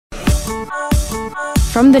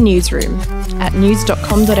From the newsroom at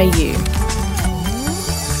news.com.au.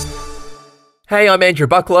 Hey, I'm Andrew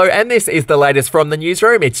Bucklow, and this is the latest from the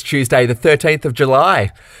newsroom. It's Tuesday, the 13th of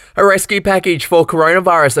July. A rescue package for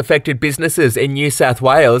coronavirus-affected businesses in New South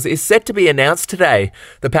Wales is set to be announced today.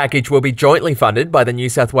 The package will be jointly funded by the New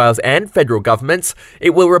South Wales and federal governments.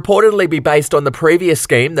 It will reportedly be based on the previous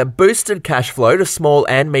scheme that boosted cash flow to small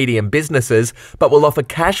and medium businesses, but will offer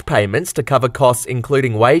cash payments to cover costs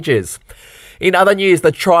including wages. In other news,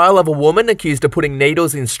 the trial of a woman accused of putting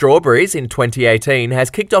needles in strawberries in 2018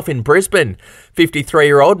 has kicked off in Brisbane.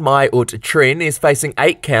 53-year-old Mai Ut Trin is facing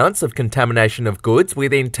 8 counts of contamination of goods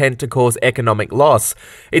with intent to cause economic loss.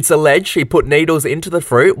 It's alleged she put needles into the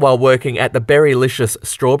fruit while working at the Berrylicious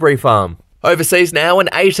strawberry farm. Overseas now, and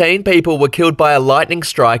 18 people were killed by a lightning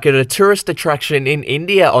strike at a tourist attraction in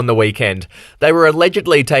India on the weekend. They were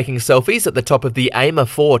allegedly taking selfies at the top of the Amer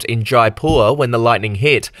Fort in Jaipur when the lightning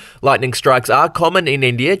hit. Lightning strikes are common in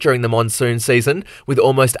India during the monsoon season, with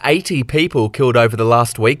almost 80 people killed over the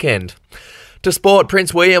last weekend. To sport,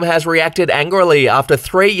 Prince William has reacted angrily after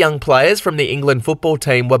 3 young players from the England football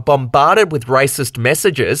team were bombarded with racist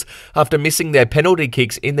messages after missing their penalty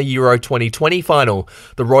kicks in the Euro 2020 final.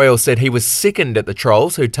 The Royal said he was sickened at the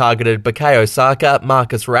trolls who targeted Bukayo Saka,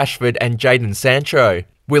 Marcus Rashford and Jadon Sancho.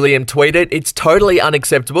 William tweeted, "It's totally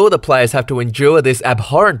unacceptable. The players have to endure this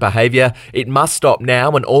abhorrent behaviour. It must stop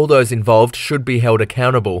now and all those involved should be held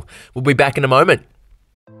accountable." We'll be back in a moment.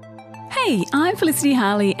 Hey, I'm Felicity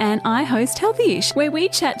Harley and I host Healthyish, where we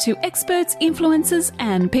chat to experts, influencers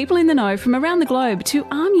and people in the know from around the globe to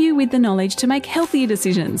arm you with the knowledge to make healthier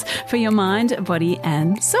decisions for your mind, body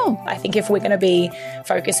and soul. I think if we're going to be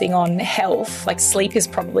focusing on health, like sleep is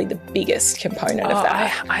probably the biggest component of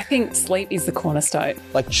that. I think sleep is the cornerstone.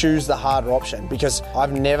 Like choose the harder option, because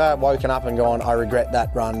I've never woken up and gone, I regret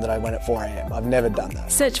that run that I went at 4 a.m. I've never done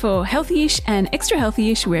that. Search for Healthyish and Extra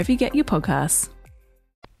Healthyish wherever you get your podcasts.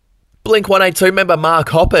 Blink-182 member Mark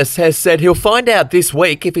Hoppus has said he'll find out this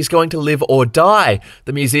week if he's going to live or die.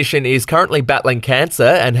 The musician is currently battling cancer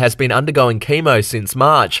and has been undergoing chemo since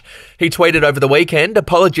March. He tweeted over the weekend,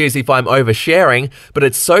 "Apologies if I'm oversharing, but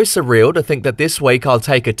it's so surreal to think that this week I'll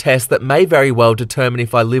take a test that may very well determine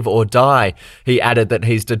if I live or die." He added that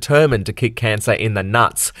he's determined to kick cancer in the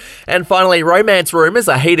nuts. And finally, romance rumours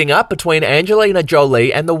are heating up between Angelina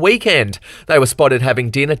Jolie and The Weeknd. They were spotted having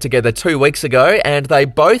dinner together 2 weeks ago and they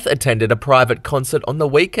both attended a private concert on the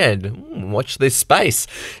weekend. Watch this space.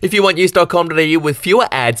 If you want news.com.au with fewer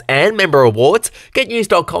ads and member awards, get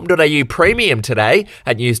news.com.au premium today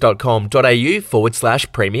at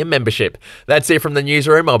news.com.au/premium membership. That's it from the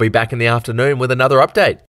newsroom. I'll be back in the afternoon with another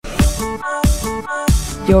update.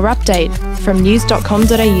 Your update from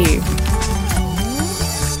news.com.au.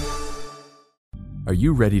 Are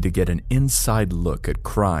you ready to get an inside look at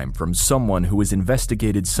crime from someone who has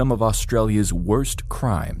investigated some of Australia's worst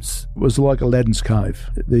crimes? It was like Aladdin's Cave.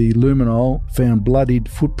 The luminol found bloodied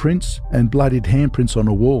footprints and bloodied handprints on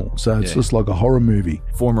a wall, so it's just like a horror movie.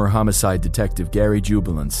 Former homicide detective Gary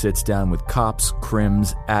Jubilant sits down with cops,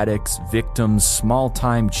 crims, addicts, victims,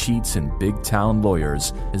 small-time cheats and big-town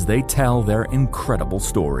lawyers as they tell their incredible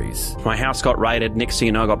stories. My house got raided. Next thing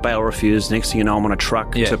you know, I got bail refused. Next thing you know, I'm on a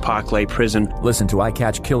truck to Parklea Prison. Listen to I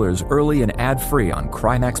Catch Killers early and ad-free on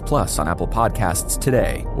Crimex Plus on Apple Podcasts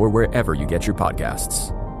today or wherever you get your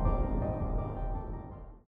podcasts.